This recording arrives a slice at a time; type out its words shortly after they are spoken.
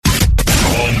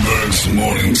Holly's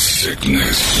Morning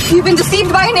Sickness. You've been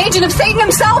deceived by an agent of Satan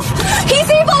himself. He's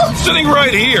evil. Sitting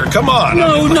right here. Come on.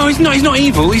 No, he's not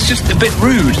evil. He's just a bit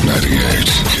rude. 98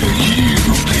 KUPD.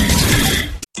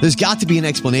 There's got to be an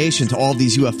explanation to all of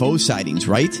these UFO sightings,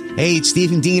 right? Hey, it's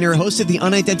Stephen Diener, host of the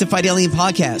Unidentified Alien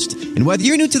Podcast. And whether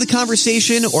you're new to the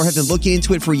conversation or have been looking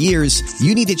into it for years,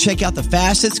 you need to check out the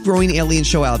fastest growing alien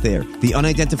show out there, the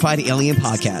Unidentified Alien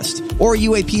Podcast, or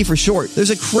UAP for short. There's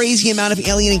a crazy amount of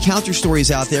alien encounter stories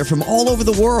out there from all over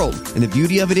the world. And the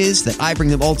beauty of it is that I bring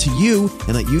them all to you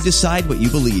and let you decide what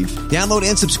you believe. Download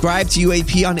and subscribe to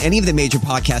UAP on any of the major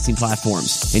podcasting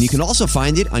platforms. And you can also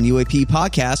find it on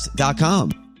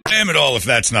UAPpodcast.com. Damn it all if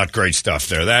that's not great stuff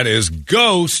there. That is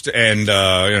Ghost, and, you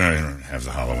don't have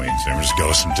the Halloween thing. Just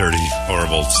Ghost, some dirty,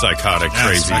 horrible, psychotic,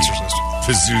 crazy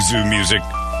Pazuzu music.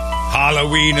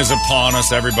 Halloween is upon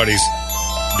us. Everybody's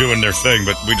doing their thing,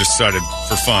 but we decided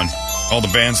for fun. All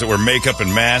the bands that wear makeup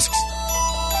and masks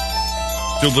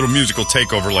do a little musical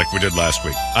takeover like we did last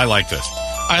week. I like this.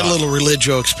 I had a little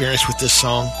religio experience with this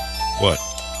song. What?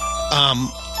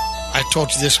 I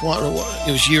told you this one.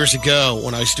 It was years ago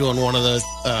when I was doing one of the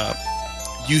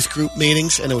youth group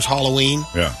meetings, and it was Halloween.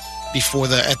 Yeah. Before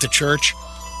at the church,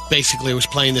 basically, it was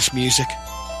playing this music,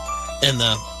 and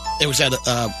it was at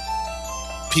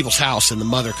people's house, and the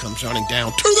mother comes running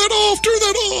down. Turn that off! Turn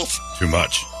that off! Too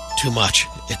much. Too much.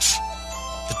 It's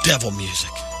the devil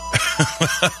music.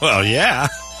 Well, yeah.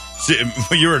 See,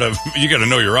 you got to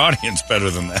know your audience better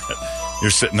than that. You're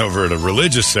sitting over at a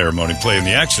religious ceremony playing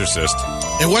The Exorcist.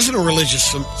 It wasn't a religious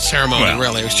ceremony,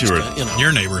 really. It was just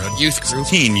your neighborhood youth group.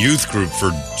 Teen youth group for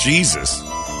Jesus.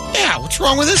 Yeah, what's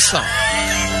wrong with this song?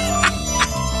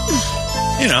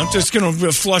 Just going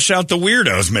to flush out the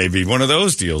weirdos, maybe. One of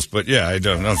those deals. But, yeah, I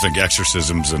don't think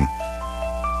exorcisms and...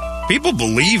 People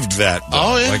believed that, though.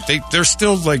 Oh, yeah. Like, they're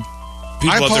still, like...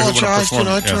 People I out there who apologize. want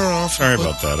to perform. Turn it off? Sorry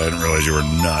about that. I didn't realize you were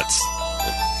nuts.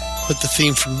 Put the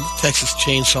theme from Texas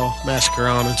Chainsaw Massacre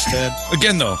on instead.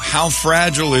 Again, though, how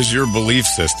fragile is your belief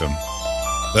system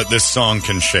that this song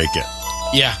can shake it?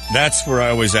 Yeah. That's where I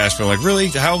always ask for, like, really?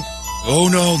 How? Oh,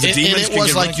 no, the demons and it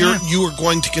was can like you were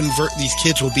going to convert, these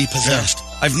kids will be possessed.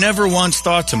 Yeah. I've never once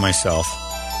thought to myself,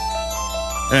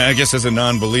 I guess as a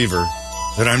non-believer,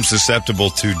 that I'm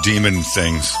susceptible to demon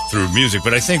things through music.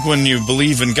 But I think when you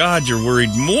believe in God, you're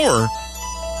worried more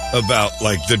about,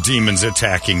 like, the demons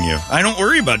attacking you. I don't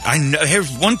worry about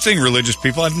here's one thing, religious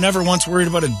people. I've never once worried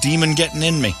about a demon getting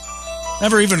in me.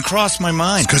 Never even crossed my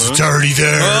mind. Because it's already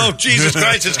there. Oh, Jesus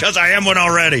Christ, it's because I am one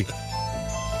already.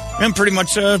 I'm pretty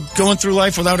much going through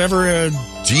life without ever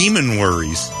demon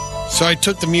worries. So I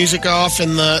took the music off,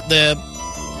 and the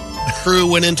crew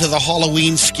went into the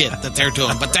Halloween skit that they're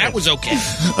doing, but that was okay.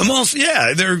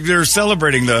 They're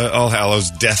celebrating the All Hallows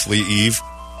Deathly Eve.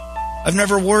 I've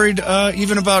never worried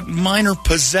even about minor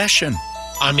possession.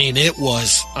 It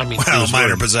was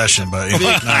minor possession, but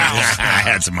I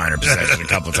had some minor possession a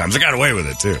couple of times. I got away with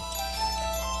it too.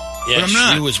 Yeah, but I'm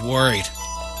not. She was worried.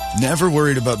 Never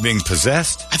worried about being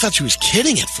possessed. I thought she was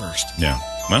kidding at first. Yeah.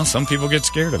 Well, some people get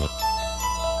scared of it.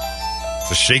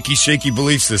 It's a shaky, shaky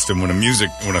belief system when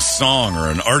a song or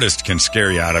an artist can scare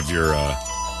you out of your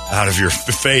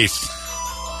faith.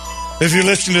 If you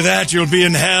listen to that, you'll be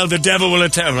in hell. The devil will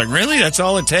attack. I'm like, really? That's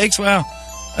all it takes? Wow.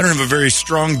 I don't have a very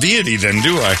strong deity then,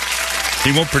 do I?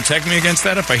 He won't protect me against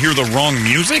that if I hear the wrong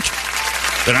music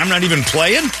that I'm not even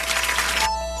playing?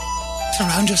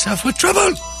 Surround yourself with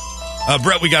trouble.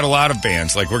 Brett, we got a lot of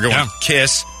bands. Like, we're going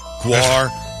Kiss,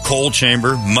 Gwar, Cold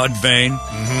Chamber, Mudvayne,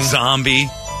 Zombie,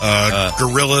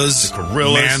 Gorillaz,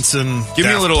 Manson. Give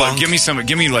me a little.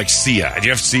 Give me like Sia. Do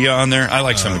you have Sia on there? I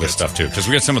like some of this stuff too, because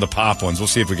we got some of the pop ones. We'll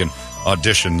see if we can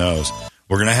audition those.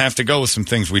 We're gonna have to go with some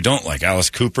things we don't like.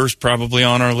 Alice Cooper's probably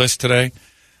on our list today.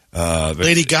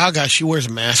 Lady Gaga, she wears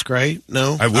a mask, right?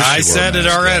 No, I said it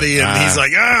already, and he's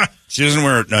like, she doesn't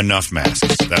wear enough masks.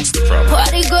 That's the problem.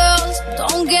 Party girls,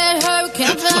 don't get hurt,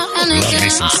 can't feel anything. Love me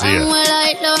some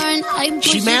Sia.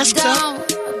 She masks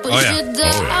up. Oh yeah.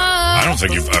 I don't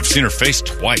think I've seen her face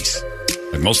twice.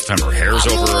 Like, most of the time her hair's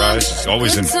over her eyes. She's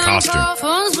always in costume.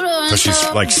 Because she's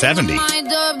like 70.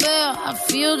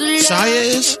 Sia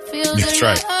is? That's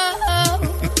right.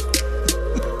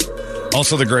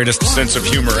 Also the greatest sense of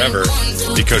humor ever,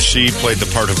 because she played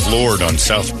the part of Lord on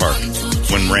South Park.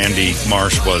 When Randy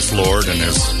Marsh was Lord in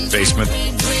his basement.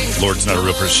 Lord's not a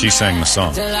real person. She sang the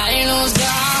song. This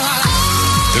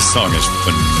song is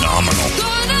phenomenal.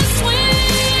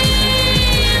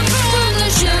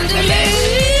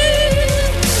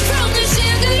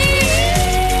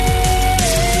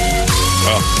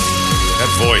 Oh,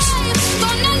 that voice.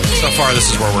 So far, this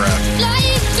is where we're at.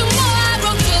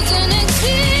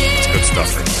 It's good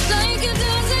stuff.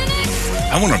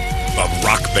 I want a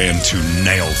rock band to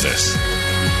nail this.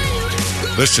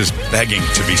 This is begging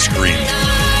to be screamed.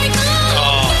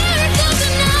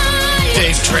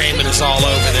 Dave Draymond is all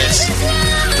over this.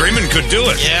 Draymond could do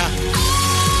it. Yeah.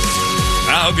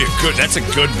 That would be that's a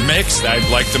good mix. I'd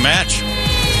like the match.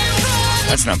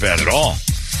 That's not bad at all.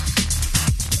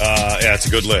 Yeah, it's a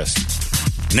good list.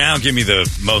 Now give me the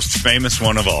most famous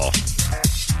one of all.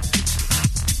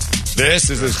 This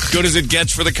is as good as it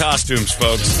gets for the costumes,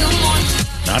 folks.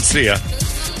 Not Sia.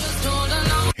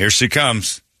 Here she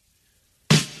comes.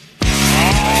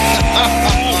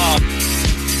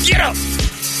 Get up!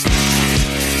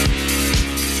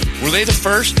 Were they the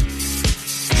first?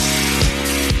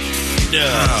 No,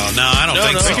 I don't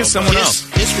think so. I think it's someone else.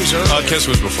 Kiss was earlier. Kiss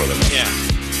was before them. Yeah.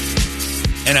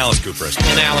 And Alice Cooper.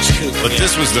 And Alice Cooper. But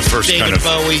this was the first David kind of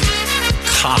Bowie.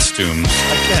 costume,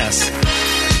 I guess,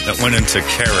 that went into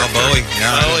character. Oh, Bowie.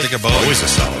 Yeah, I think of Bowie. Bowie's a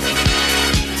solid one.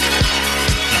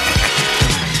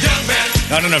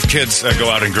 Not enough kids go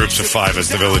out in groups of 5 as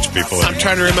the Village People I'm anymore.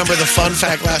 trying to remember the fun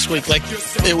fact last week. Like,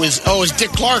 it was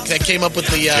Dick Clark that came up with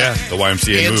the... the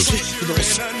YMCA move.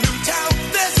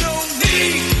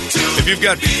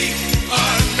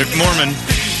 If Mormon,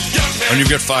 and you've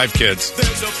got 5 kids,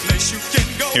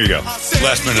 here you go.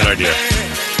 Last minute idea.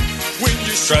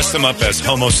 Dress them up as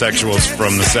homosexuals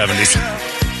from the 70s.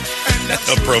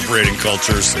 Appropriating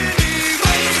cultures.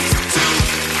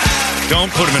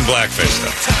 Don't put them in blackface,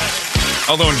 though.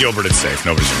 Although in Gilbert it's safe.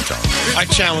 Nobody's going to tell them. I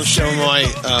challenged some of my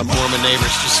Mormon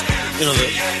neighbors. Just,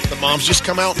 the moms just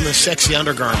come out in the sexy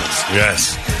undergarments.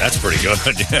 Yes, that's pretty good.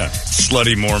 Yeah,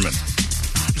 slutty Mormon.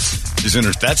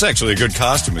 That's actually a good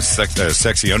costume. It's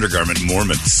sexy undergarment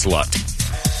Mormon slut.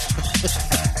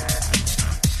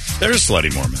 There's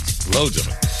slutty Mormons. Loads of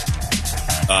them.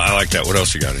 I like that. What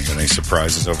else you got? You got any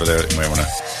surprises over there that you might want to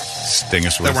sting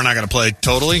us with? That we're not going to play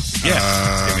totally?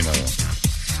 Yeah. Give me another one.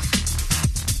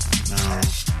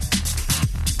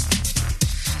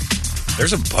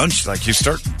 There's a bunch. Like, you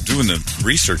start doing the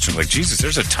research and like, Jesus,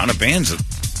 there's a ton of bands that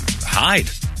hide.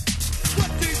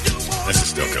 This is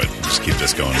still good. Just keep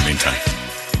this going in the meantime.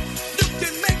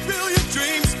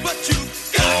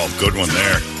 Oh, good one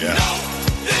there. Yeah.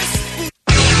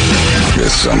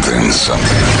 It's something.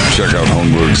 Check out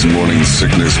Holmberg's Morning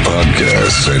Sickness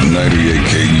Podcast at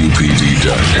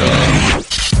 98kupd.com.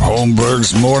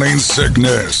 Holmberg's Morning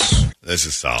Sickness. This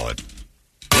is solid.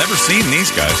 Never seen these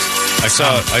guys. I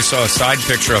saw a side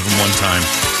picture of them one time.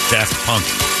 Daft Punk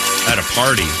at a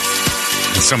party,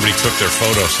 and somebody took their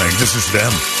photo saying, "This is them."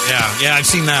 Yeah, I've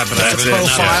seen that, but That's it.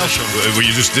 profile. Well,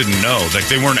 you just didn't know. Like,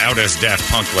 they weren't out as Daft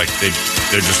Punk. Like,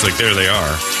 they're just like, there they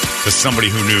are. Because somebody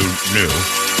who knew.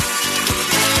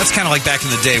 That's kind of like back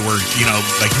in the day where,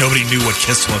 like nobody knew what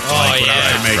Kiss looked like without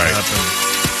their makeup. Right. And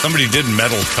Somebody did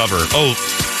metal cover. Oh,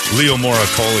 Leo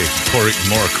Moracoli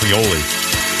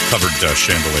covered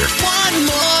Chandelier. One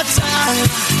more time.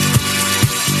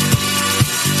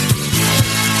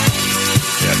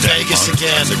 Yeah, Vegas Punk.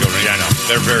 again. That's a good one. Yeah, I know.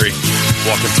 They're very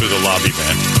walking through the lobby,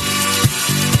 man.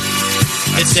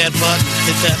 Hit that button.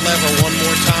 Hit that lever one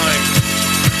more time.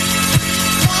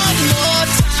 One more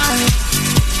time.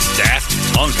 Daft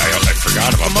Punk. I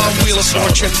forgot about Come on, that. Wheel of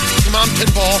Fortune. Come on,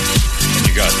 Pinball. And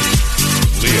you got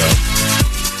Leo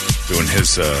doing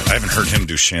his. I haven't heard him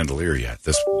do Chandelier yet.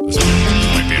 This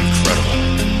might be incredible.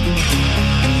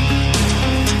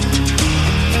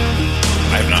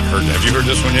 I have not heard. Have you heard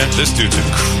this one yet? This dude's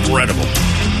incredible.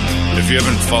 If you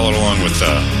haven't followed along with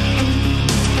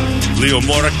Leo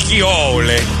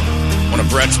Moracchioli, one of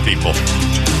Brett's people.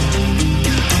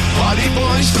 Party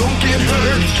boys don't get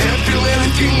hurt. Can't feel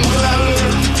anything without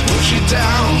her. Push it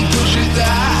down, push it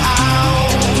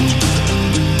down.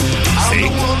 See?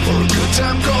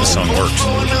 The song works.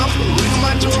 Ring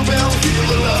my doorbell, feel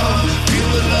the love, feel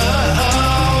the love.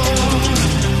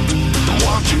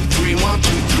 1, 2, 3, 1,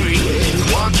 2, 3.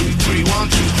 1, 2, 3, 1,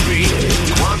 2, 3.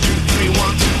 1, 2, 3, 1, 2,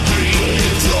 3.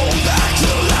 Throw back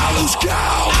the loudest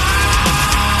cow.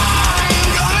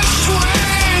 I'm gonna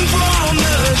swing from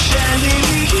the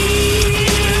chandelier.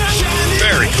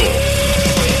 Very cool.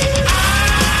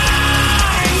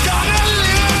 I'm gonna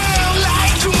live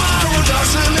like tomorrow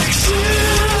doesn't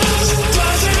exist.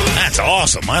 That's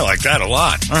awesome. I like that a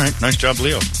lot. All right. Nice job,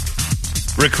 Leo.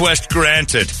 Request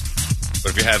granted.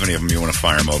 But if you have any of them, you want to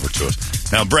fire them over to us.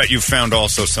 Now, Brett, you found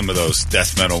also some of those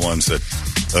death metal ones that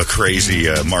crazy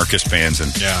Marcus bands,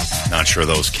 and not sure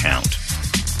those count.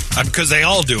 because they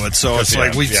all do it, so it's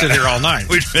like we sit here all night.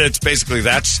 It's basically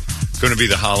that's going to be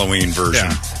the Halloween version.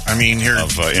 Yeah. I mean, here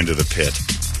of Into the Pit.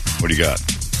 What do you got?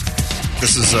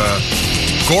 This is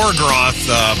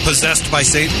Gorgoroth, Possessed by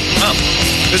Satan. Oh,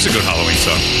 this is a good Halloween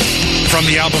song. From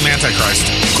the album Antichrist.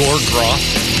 Gorgroth.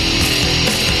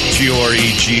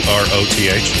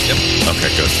 G-R-E-G-R-O-T-H. Yep.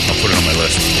 Okay, good. I'll put it on my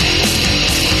list.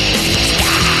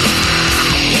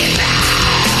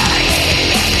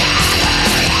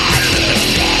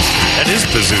 That is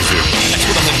Pazuzu. That's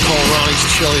what I'm going to call Ronnie's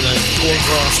chili, the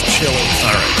Gorgroth chili.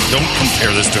 All right, don't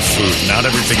compare this to food. Not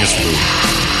everything is food.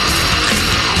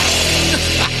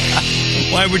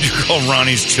 Why would you call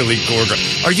Ronnie's chili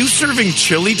Gorgroth? Are you serving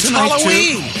chili tonight,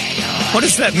 Halloween. too? What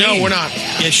does that mean? No, we're not.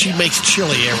 Yeah, she makes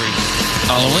chili every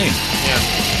Halloween.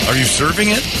 Yeah. Are you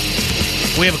serving it?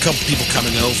 We have a couple people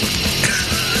coming over.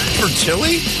 For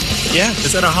chili? Yeah.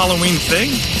 Is that a Halloween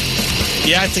thing?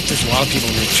 Yeah, I think there's a lot of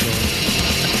people who make chili.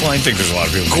 Well, I think there's a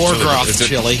lot of people. Gorgroth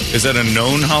chili. Is that a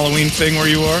known Halloween thing where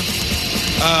you are?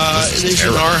 It is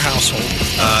in our household.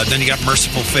 Then you got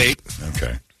Merciful Fate.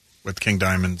 Okay. With King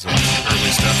Diamond's early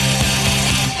stuff.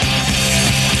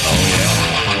 Oh,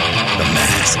 yeah. The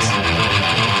masks.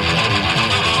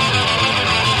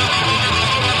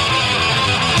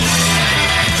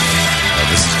 Oh,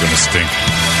 this is going to stink.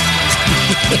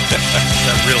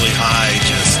 That really high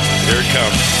just... Here it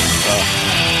comes.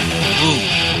 Ooh.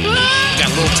 Got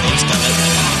a little taste of it.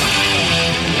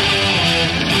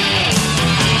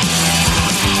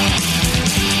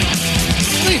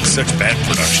 Such bad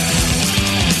production.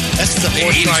 That's the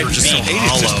 80s were just so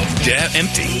hollow.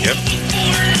 Empty. Yep.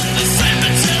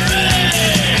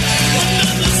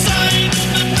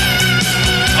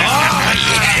 Oh,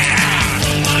 yeah.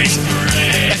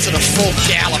 That's in a full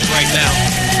gallop right now.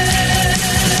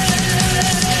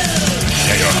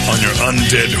 Yeah, you're on your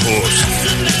undead horse.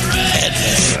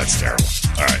 Headless. That's terrible.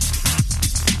 All right.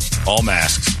 All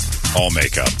masks, all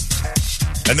makeup.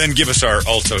 And then give us our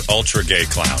ultra gay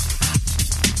clown.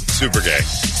 Super gay.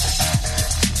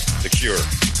 The Cure.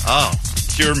 Oh.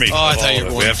 Cure me. Oh, I thought you were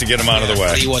going. We have to get him out of the way.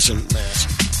 But he wasn't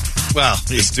masked. Well,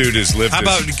 this dude has lived. How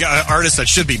about artists that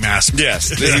should be masked? Yes,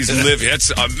 he's lived.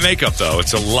 It's makeup, though.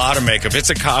 It's a lot of makeup.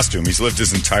 It's a costume. He's lived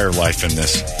his entire life in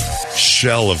this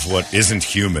shell of what isn't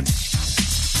human.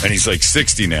 And he's like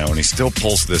 60 now, and he still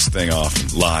pulls this thing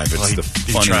off live. It's the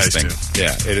funniest thing.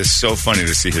 Yeah, it is so funny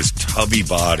to see his tubby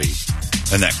body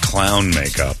and that clown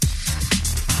makeup.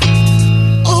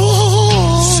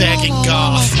 Sagging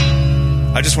goth.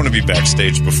 I just want to be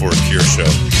backstage before a Cure show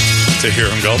to hear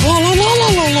him go.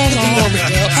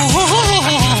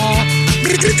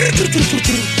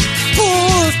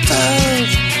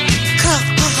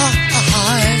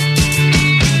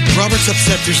 Robert's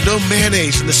upset there's no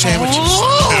mayonnaise in the sandwiches.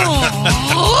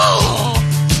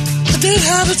 I did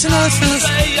have it tonight, Phyllis.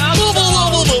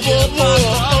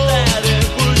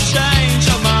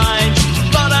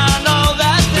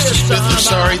 Mr. Smith, I'm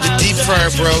sorry, the deep fryer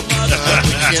broke.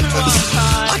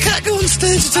 I can't go on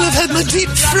stage until I've had my deep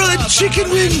fried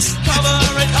chicken wings.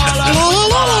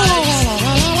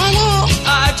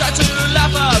 I try to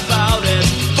laugh about it.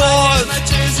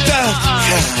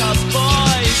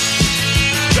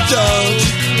 Don't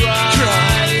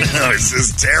cry. This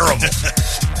is terrible.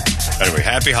 Anyway,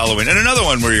 happy Halloween. And another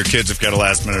one where your kids have got a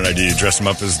last minute idea. You dress them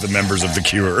up as the members of the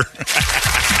Cure.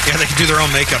 Yeah, they can do their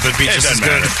own makeup. It'd be just as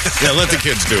good. Yeah, let the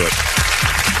kids do it.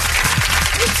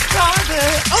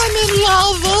 I'm in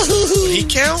love. Did he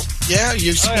count? Yeah,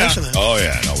 you mentioned that. Oh,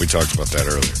 yeah. No, we talked about that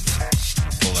earlier.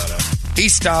 Pull that up. He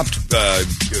stopped,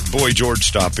 Boy George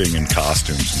stopped being in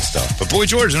costumes and stuff. But Boy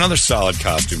George, another solid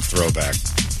costume throwback.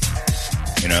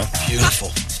 You know?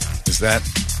 Beautiful. Is that?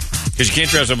 Because you can't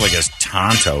dress up like a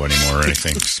Tonto anymore or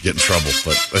anything. Just get in trouble.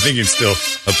 But I think you can still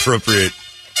appropriate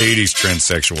 80s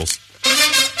transsexuals.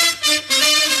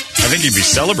 I think you'd be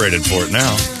celebrated for it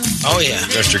now. Oh, yeah.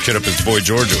 Dressed your kid up as Boy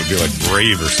George, it would be like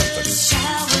Brave or something.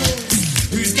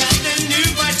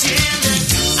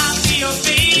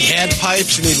 He had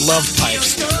pipes and he loved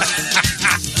pipes.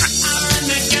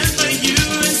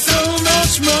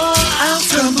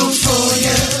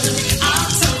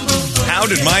 How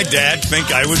did my dad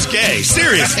think I was gay?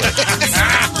 Seriously.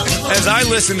 As I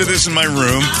listened to this in my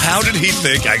room, how did he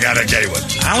think I got a gay one?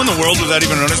 How in the world was that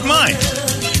even on his mind?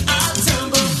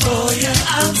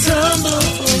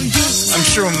 I'm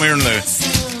sure when we were in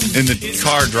the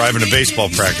car driving to baseball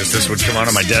practice, this would come on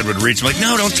and my dad would reach. I'm like,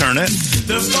 no, don't turn it.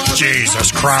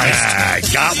 Jesus Christ. I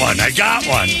got one.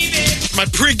 My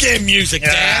pregame music,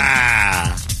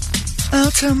 Dad.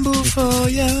 I'll tumble for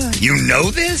ya. You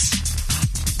know this?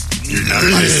 You're not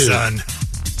my son.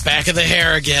 Back of the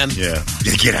hair again. Yeah.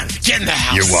 Get out of it. Get in the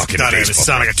house. You're walking Not a his baseball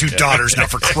son. I got two daughters now,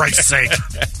 for Christ's sake.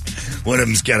 One of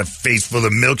them's got a face full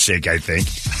of milkshake, I think.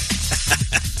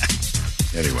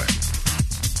 Anyway.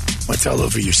 What's all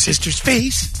over your sister's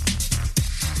face?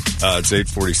 It's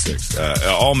 8:46.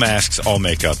 All masks, all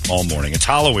makeup, all morning. It's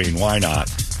Halloween. Why not?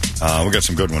 We got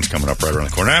some good ones coming up right around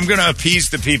the corner. I'm going to appease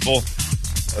the people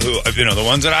who, the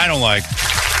ones that I don't like,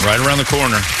 right around the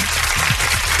corner.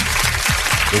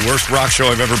 The worst rock show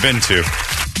I've ever been to.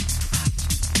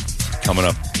 Coming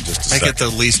up in just a second. Make it the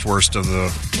least worst of the...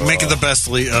 Make it the best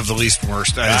of the least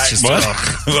worst. It's just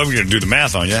I'm going to do the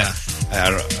math on you. Yeah. I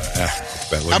don't,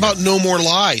 How about No More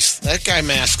Lies? That guy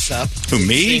masks up. Who,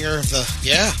 me? Singer of the...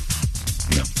 Yeah.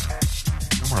 No.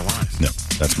 No More Lies. No,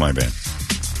 that's my band.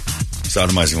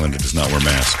 Sodomizing Linda does not wear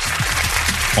masks.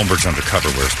 Holmberg's Undercover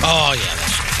wears masks. Oh, yeah,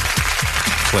 that's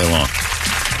right. Play along.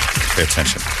 Pay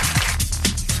attention.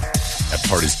 That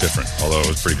party's different, although it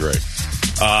was pretty great.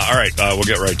 All right, we'll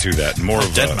get right to that. More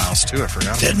of Dead Mouse, too. I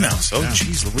forgot. Dead Mouse. Oh,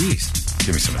 jeez Louise.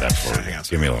 Give me some of that for you.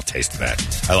 Give me a little taste of that.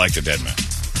 I like the Dead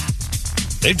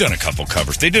Mouse. They've done a couple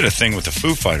covers. They did a thing with the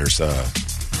Foo Fighters.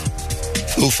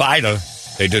 Foo Fighter.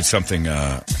 They did something,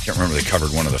 I can't remember, they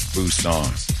covered one of the Foo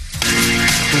songs.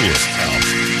 Cool as hell.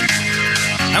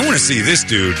 I want to see this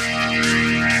dude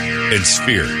in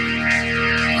Sphere.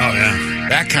 Oh, yeah.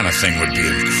 That kind of thing would be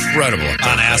incredible.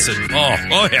 On acid.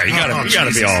 Oh yeah, you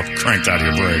gotta be all cranked out of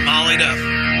your brain. Mollied up.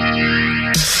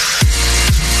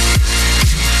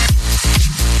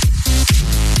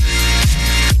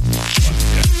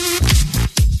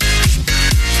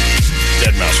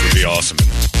 Dead Mouse would be awesome in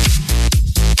this.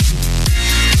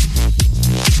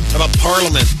 How about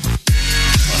Parliament?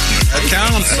 That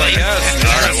counts, I guess.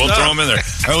 All right, we'll throw them in there.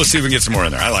 All right, we'll see if we can get some more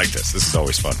in there. I like this. This is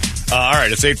always fun. All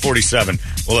right, it's 8:47.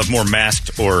 We'll have more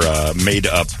masked or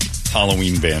made-up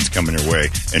Halloween bands coming your way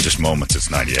in just moments. It's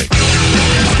 98.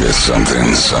 Get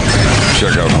something.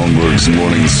 Check out Holmberg's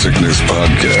Morning Sickness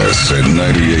Podcast at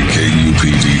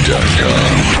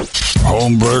 98kupd.com.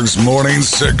 Holmberg's Morning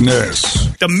Sickness.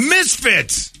 The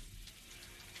Misfits.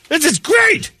 This is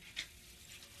great.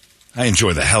 I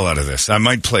enjoy the hell out of this. I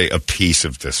might play a piece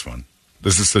of this one.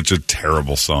 This is such a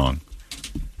terrible song.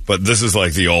 But this is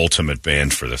like the ultimate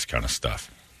band for this kind of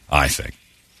stuff, I think.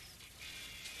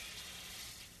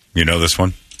 You know this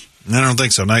one? I don't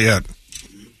think so. Not yet.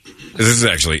 This is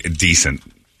actually decent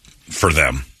for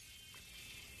them.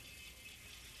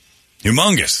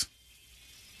 Humongous.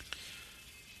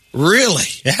 Really?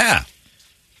 Yeah.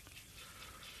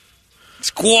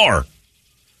 Square.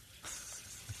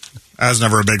 I was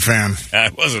never a big fan. I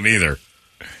wasn't either.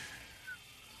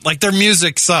 Like, their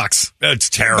music sucks. It's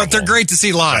terrible. But they're great to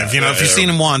see live. If you've seen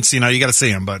them once, you got to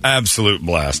see them. But absolute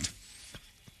blast.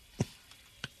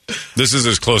 This is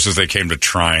as close as they came to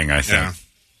trying, I think. Yeah.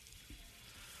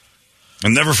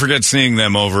 I'll never forget seeing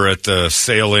them over at the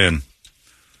Sail Inn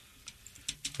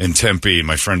in Tempe.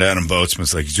 My friend Adam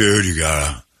Boatsman's like, dude, you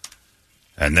gotta...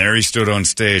 And there he stood on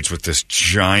stage with this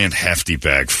giant hefty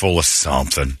bag full of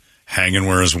something, hanging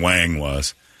where his wang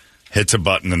was. Hits a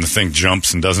button and the thing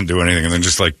jumps and doesn't do anything and then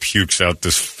just like pukes out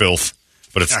this filth.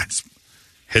 But it's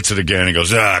hits it again and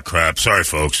goes, crap. Sorry,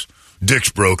 folks.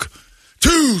 Dick's broke.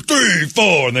 2, 3,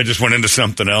 4. And they just went into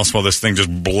something else while this thing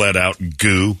just bled out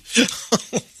goo.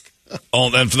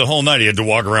 And for the whole night he had to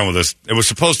walk around with this. It was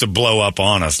supposed to blow up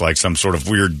on us like some sort of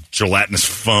weird gelatinous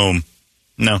foam.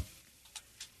 No.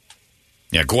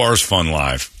 Yeah, Guar's fun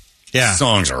live. Yeah.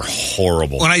 Songs are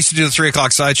horrible. When I used to do the 3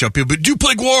 o'clock sideshow, people do you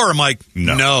play Guar? I'm like,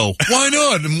 no. Why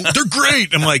not? They're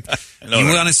great. I'm like, you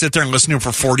want to sit there and listen to them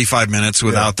for 45 minutes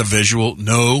without the visual?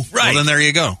 No. Right. Well, then there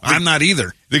you go. I'm not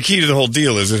either. The key to the whole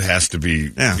deal is it has to be,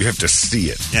 you have to see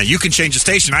it. Yeah, you can change the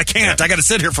station. I can't. Yeah. I got to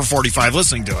sit here for 45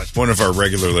 listening to it. One of our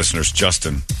regular listeners,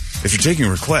 Justin, if you're taking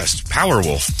requests,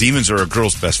 Powerwolf, Demons Are a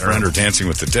Girl's Best Friend, or Dancing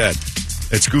with the Dead.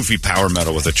 It's goofy power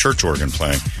metal with a church organ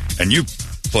playing. And you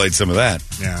played some of that.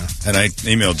 Yeah. And I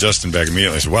emailed Justin back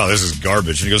immediately. I said, wow, this is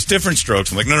garbage. And he goes, different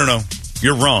strokes. I'm like, no.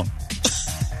 You're wrong.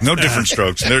 No different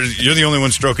strokes. You're the only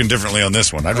one stroking differently on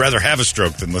this one. I'd rather have a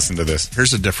stroke than listen to this.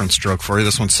 Here's a different stroke for you.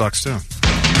 This one sucks, too.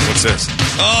 What's this?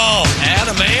 Oh,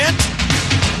 Adamant?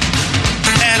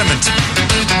 Adamant.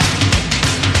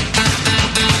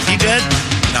 He dead?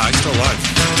 No, he's still alive.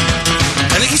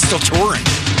 I think he's still touring.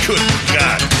 Good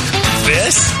God.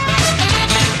 This?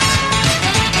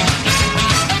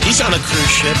 He's on a cruise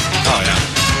ship. Oh,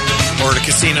 yeah. Or at a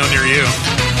casino near you.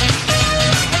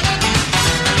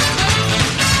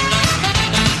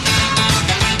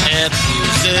 And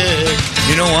music.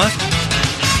 You know what?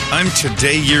 I'm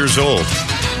today years old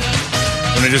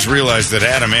when I just realized that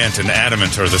adamant and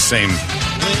adamant are the same.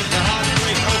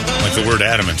 Like the word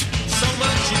adamant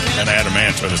and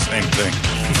adamant are the same thing.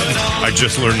 I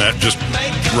just learned that just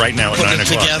right now at 9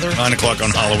 o'clock. Together? 9 o'clock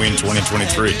on Halloween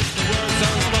 2023.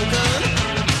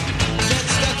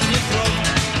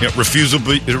 Yeah, refusal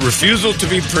to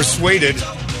be persuaded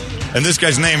and this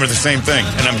guy's name are the same thing,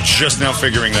 and I'm just now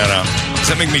figuring that out. Does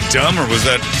that make me dumb, or was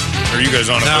that Are you guys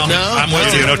on it? No, I'm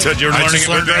with you. No, Ted, you're I learning just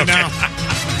learned it right now.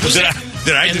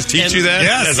 Did I just teach you that?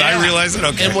 Yes. As I realize it?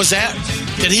 Okay. And was that?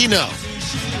 Did he know?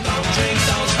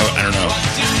 I don't know.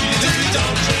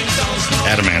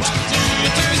 Adamant.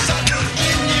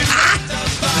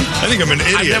 I think I'm an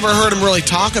idiot. I've never heard him really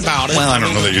talk about it. Well, I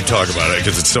don't know that you talk about it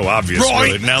because it's so obvious.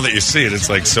 Right. Really. Now that you see it, it's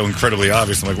like so incredibly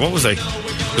obvious. I'm like, what was I?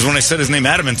 Because when I said his name,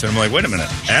 Adamant, I'm like, wait a minute.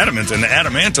 Adamant and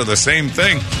Adamant are the same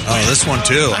thing. Oh, this one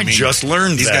too. I just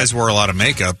learned these that. guys wore a lot of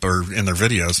makeup or in their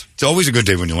videos. It's always a good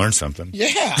day when you learn something.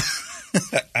 Yeah.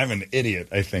 I'm an idiot,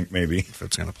 I think, maybe. If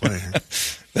it's going to play here.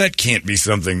 That can't be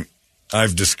something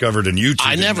I've discovered in YouTube.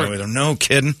 I never. No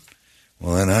kidding.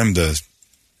 Well, then I'm the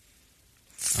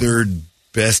third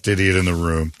best idiot in the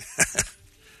room.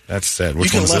 That's sad.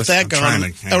 Which you one could is have left this? that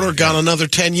gone. That would have gone another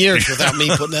 10 years without me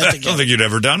putting that I together. don't think you'd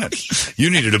ever done it. You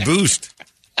needed a boost.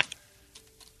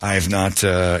 I have not.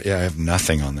 I have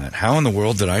nothing on that. How in the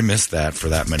world did I miss that for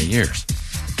that many years?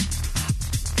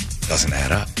 Doesn't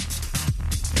add up.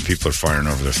 And people are firing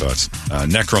over their thoughts.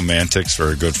 Necromantics,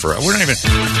 very good for. We're not even.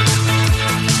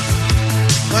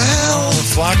 Well,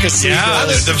 Flock of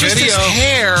seagulls. the just video. his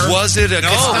hair. Was it a?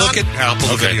 Look at I'll pull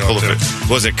the Okay, video pull up, it. too.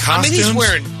 Was it I costumes? mean, he's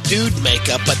wearing dude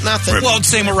makeup, but nothing. Right. Well,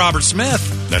 same with Robert Smith.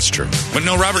 That's true. But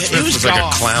no, Robert He Smith was was like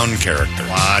gone. a clown character.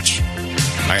 Watch.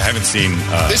 I haven't seen.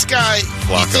 This guy, you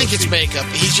Flacco think it's Seagull. makeup.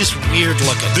 He's just weird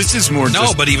looking. This is more. No,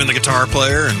 just, but even the guitar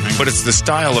player and but it's the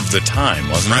style of the time,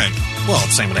 wasn't right. it? Well,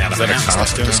 same with Adam. Is that a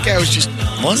costume? This guy was just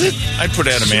Was it? I'd put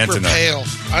Adamant super in a. pale.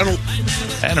 I don't.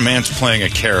 Adamant's playing a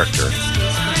character.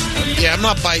 Yeah, I'm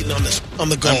not biting on this on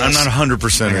the goals. I'm not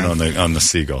 100% in on the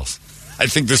seagulls. I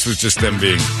think this was just them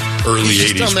being early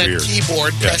He's just 80s on that weird.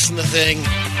 keyboard, Yeah. pressing the thing.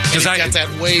 And he's got that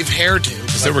wave hairdo.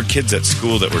 Because there were kids at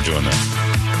school that were doing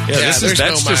that. Yeah, there's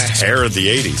that's no just mask. hair of the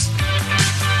 80s.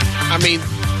 I mean,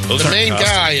 Those the aren't main costumes.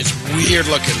 guy is weird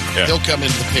looking. Yeah. He'll come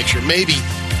into the picture. Maybe.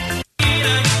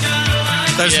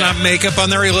 There's Yeah. not makeup on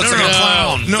there. He looks like a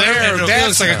clown. No, There, he that's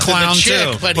looks like a clown the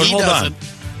chick, too. But But he hold doesn't.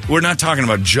 on. We're not talking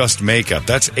about just makeup.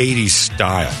 That's 80s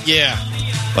style. Yeah.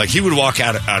 Like, he would walk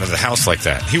out of the house like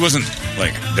that. He wasn't,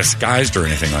 like, disguised or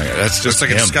anything like that. That's just Looks like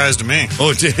a him. disguise to me.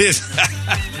 Oh, it is.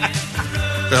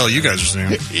 The hell you guys are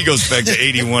seeing? He goes back to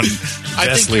 81 I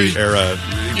think Nestle era.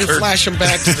 You're flashing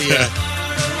back to the.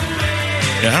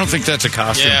 Yeah, I don't think that's a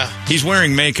costume. Yeah. He's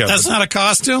wearing makeup. That's not a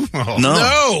costume? Oh.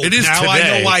 No. It is Now today.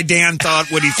 I know why Dan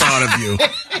thought what he thought of you.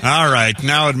 All right,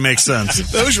 now it makes sense.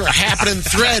 Those were happening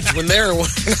threads when they were.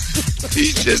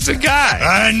 He's just a guy.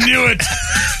 I knew it.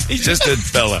 He's just a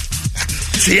fella.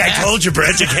 See, I told you,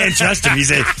 Brett, you can't trust him.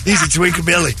 He's a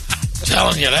twinkabilly.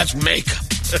 Telling you, that's makeup.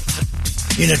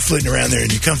 You're not flitting around there in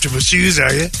your comfortable shoes,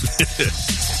 are you?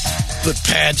 Put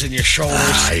pads in your shoulders.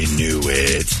 I knew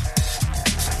it.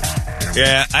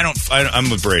 Yeah, I'm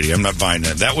with Brady. I'm not buying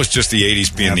that. That was just the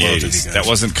 80s being the both of 80s. you guys. That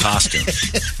wasn't costume.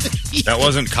 That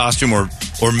wasn't costume or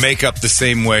makeup the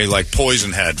same way like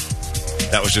Poison had.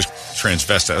 That was just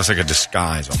transvestite. That was like a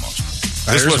disguise almost.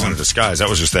 This Here's wasn't one. a disguise. That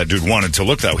was just that dude wanted to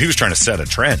look that way. He was trying to set a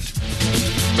trend.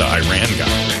 The Iran guy.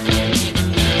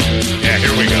 Yeah,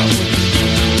 here we go.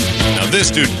 Now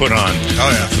this dude put on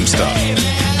some stuff.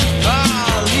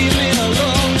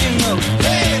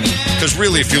 Because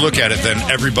really, if you look at it, then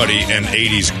everybody in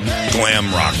 80s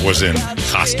glam rock was in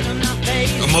costume.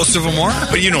 Most of them were.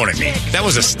 But you know what I mean. That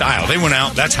was a style. They went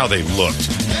out. That's how they looked.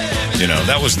 You know,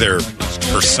 that was their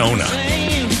persona.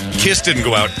 Kiss didn't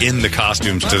go out in the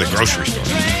costumes to the grocery store.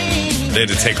 They had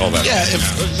to take all that. Yeah,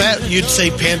 if that you'd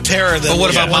say Pantera. Then But what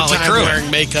about one Motley time Crue?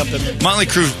 wearing makeup and Motley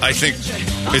Crue, I think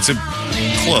it's a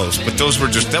close, but that was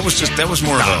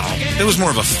more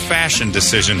of a fashion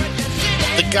decision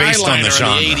the based on guy the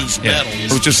genre. in the 80s Yeah. metal.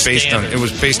 It was just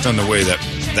based on the way that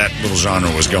little genre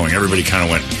was going. Everybody kind of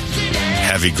went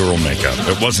heavy girl makeup.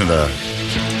 It wasn't a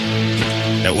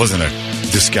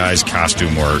disguised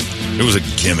costume, or it was a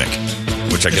gimmick,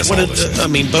 which I guess all this is. I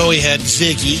mean, Bowie had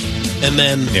Ziggy, and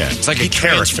then It's like a he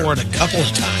character. transformed a couple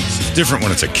of times. It's different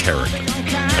when it's a character.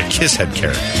 Like Kiss had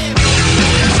character.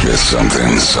 Get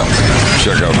something.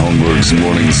 Check out Holmberg's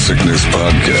Morning Sickness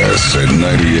Podcast at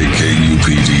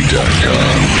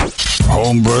 98kupd.com.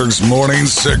 Holmberg's Morning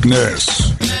Sickness.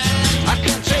 I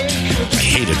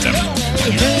hated them.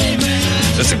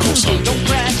 That's a cool song.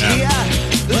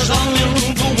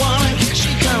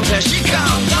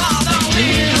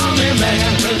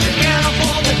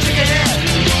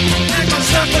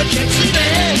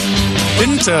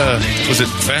 Was it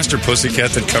Faster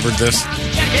Pussycat that covered this?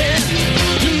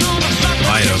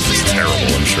 Might have. It's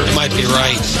terrible, I'm sure. You might be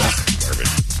right.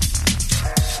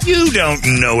 You don't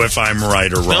know if I'm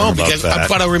right or wrong No, about because that.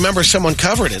 but I remember someone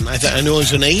covered it. And I knew it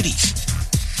was in the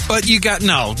 80s. But you got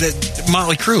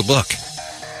Motley Crue. Look,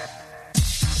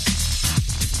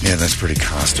 Yeah, that's pretty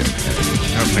costume. I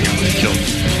don't think I'm going to kill.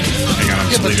 Hang on,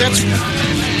 I'm Yeah, but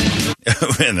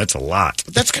that's, Man, that's a lot.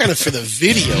 but that's kind of for the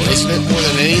video, isn't it? More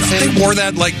than anything. They wore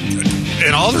that like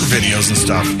in all their videos and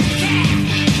stuff.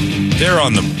 They're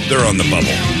on the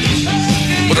bubble.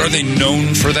 But are they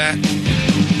known for that?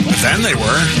 Then they were.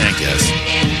 I guess.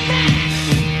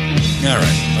 All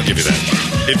right, I'll give you that.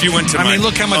 If you went to I mean,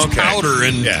 look how much powder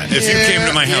and... Yeah, if you came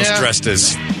to my house dressed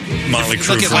as Motley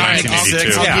Crue Look at for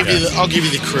 1982. 96. I'll give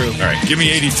you the crew. All right, give me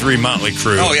 83 Motley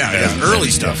Crue. Oh, yeah, early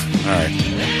stuff.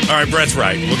 All right, Brett's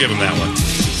right. We'll give him that one.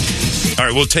 All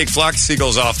right, we'll take Flock of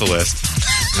Seagulls off the list.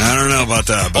 I don't know about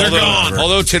that. But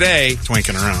Although today,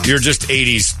 twinking around. you're just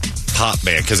 80s pop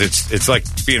band because it's like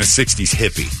being a 60s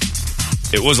hippie.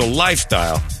 It was a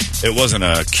lifestyle. It wasn't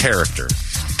a character.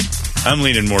 I'm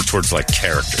leaning more towards like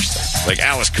character stuff. Like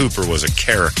Alice Cooper was a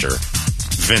character.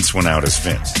 Vince went out as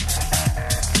Vince.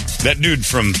 That dude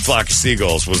from Flock of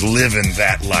Seagulls was living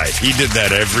that life. He did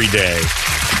that every day,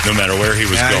 no matter where he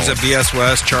was going. He's at BS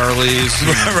West, Charlie's.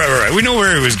 Right. We know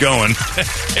where he was going.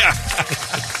 Yeah.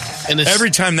 And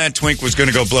Every time that twink was going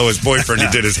to go blow his boyfriend, he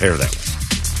did his hair that way.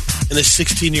 And his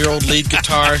 16-year-old lead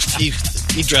guitarist,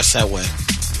 he dressed that way.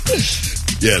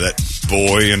 Yeah, that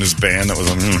boy in his band that was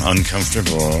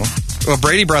uncomfortable. Well,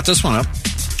 Brady brought this one up.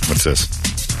 What's this?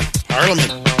 Parliament.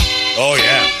 Oh,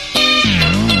 yeah.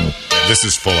 This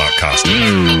is full-out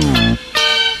costume.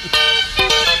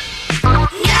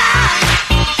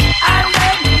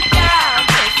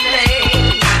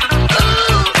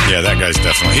 Yeah, that guy's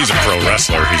definitely... He's a pro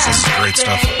wrestler. He's just great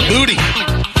stuff. Booty.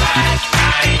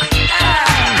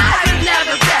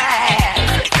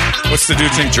 What's the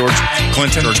dude's name? George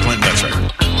Clinton? George Clinton, that's right.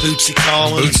 Bootsy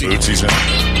Collins. Bootsy's in it.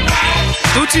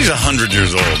 Bootsy's 100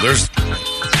 years old.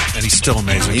 And he's still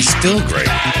amazing. He's still great.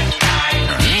 All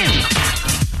right.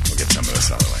 We'll get some of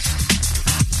this out of the way.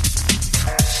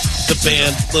 The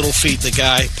band, Little Feat, the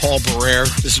guy, Paul Barrere.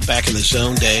 This is back in the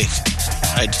Zone days.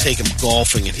 I had to take him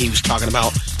golfing, and he was talking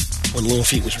about when Little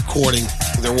Feat was recording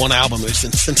their one album. It was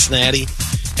in Cincinnati,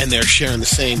 and they're sharing the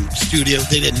same studio.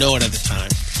 They didn't know it at the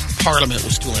time. Parliament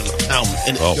was doing an album,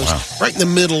 and it goes right in the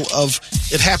middle of.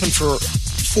 It happened for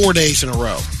 4 days in a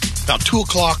row. About 2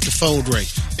 o'clock, the phone would ring.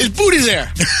 Is Booty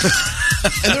there?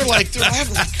 And they're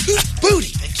having who's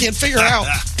Booty? They can't figure it out.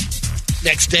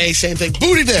 Next day, same thing.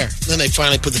 Booty there. Then they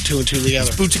finally put the 2 and 2 together.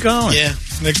 It's Bootsy Collins. Yeah,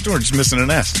 next door, just missing an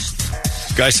S.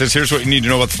 Guy says, "Here's what you need to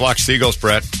know about the Flock of Seagulls,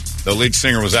 Brett. The lead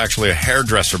singer was actually a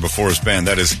hairdresser before his band.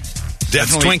 That is."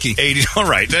 Definitely Twinkie. 80s. All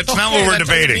right, that's not what we're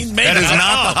debating. That is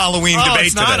not the Halloween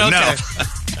debate today. Okay.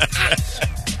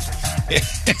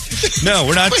 No,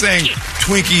 we're not saying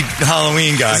Twinkie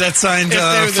Halloween guy. Is that signed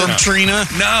from Trina?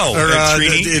 No, or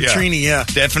Trini. Trini, yeah.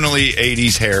 Definitely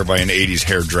 80s hair by an 80s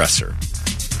hairdresser.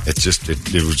 It's just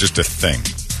it was just a thing.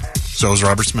 So is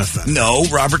Robert Smith then? No,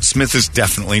 Robert Smith is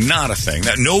definitely not a thing.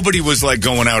 That nobody was like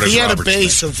going out as Robert Smith. He had a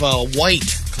base of white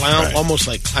clown, right. Almost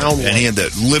like clown white. And he had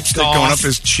that lipstick going up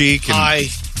his cheek. And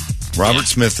Robert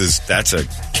Smith that's a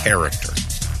character.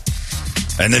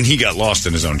 And then he got lost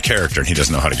in his own character, and he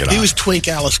doesn't know how to get out. He was Twink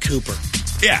Alice Cooper.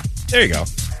 Yeah, there you go.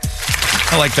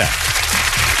 I like that.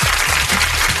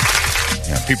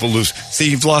 Yeah, people lose. See,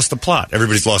 you've lost the plot.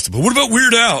 Everybody's lost the plot. What about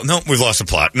Weird Al? No, we've lost the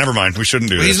plot. Never mind. We shouldn't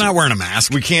do this. He's not wearing a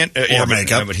mask. We can't. Or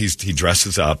makeup. But he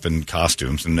dresses up in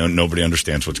costumes, and nobody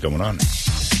understands what's going on.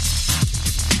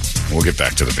 We'll get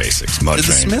back to the basics. Did the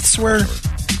Smiths wear?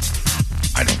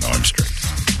 I don't know. I'm straight.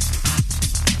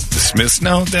 The Smiths?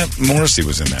 No, that Morrissey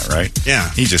was in that, right? Yeah.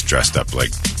 He just dressed up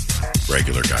like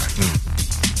regular guy.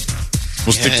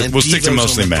 We'll stick to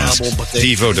mostly masks.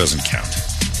 Devo doesn't count.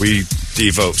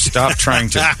 Devo, stop trying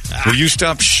to... Will you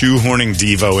stop shoehorning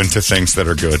Devo into things that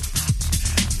are good?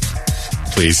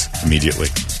 Please, immediately.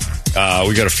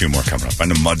 We got a few more coming up. I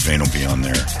know Mudvayne will be on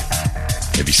there.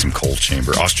 Maybe some Cold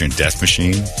Chamber. Austrian Death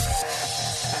Machine.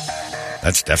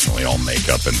 That's definitely all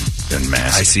makeup and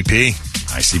masks. ICP.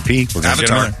 We're going to get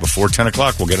them in there. Before 10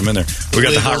 o'clock, we'll get them in there. We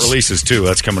got the hot releases, too.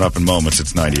 That's coming up in moments.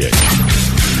 It's 98.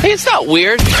 Hey, it's not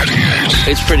weird.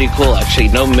 It's pretty cool, actually.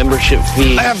 No membership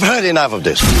fee. I have heard enough of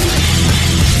this.